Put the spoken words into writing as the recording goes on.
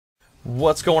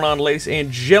What's going on, ladies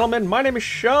and gentlemen? My name is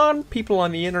Sean. People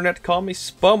on the internet call me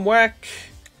Spumwack.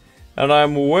 And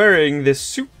I'm wearing this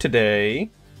suit today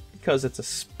because it's a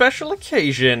special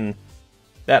occasion.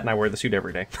 That and I wear the suit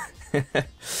every day.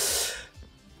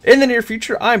 In the near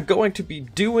future, I'm going to be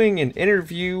doing an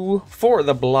interview for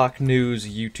the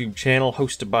BlockNews YouTube channel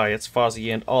hosted by It's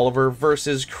Fozzie and Oliver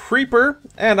versus Creeper.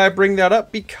 And I bring that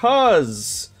up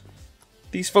because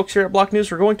these folks here at BlockNews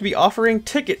are going to be offering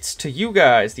tickets to you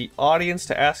guys, the audience,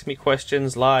 to ask me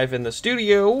questions live in the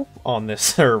studio on this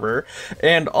server,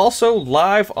 and also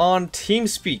live on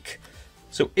TeamSpeak.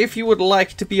 So if you would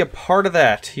like to be a part of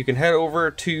that, you can head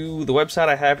over to the website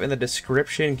I have in the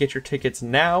description, get your tickets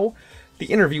now. The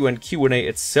interview and Q&A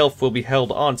itself will be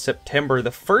held on September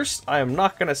the 1st. I am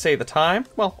not going to say the time.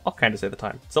 Well, I'll kind of say the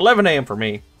time. It's 11 a.m. for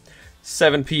me.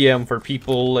 7 p.m. for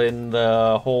people in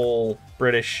the whole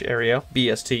British area,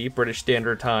 BST, British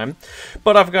Standard Time.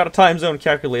 But I've got a time zone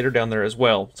calculator down there as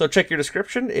well. So check your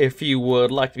description if you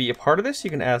would like to be a part of this. You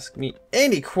can ask me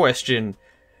any question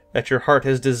that your heart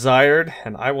has desired,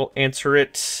 and I will answer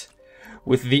it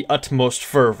with the utmost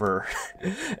fervor.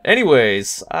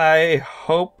 Anyways, I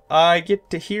hope I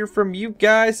get to hear from you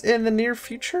guys in the near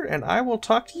future, and I will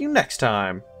talk to you next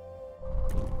time.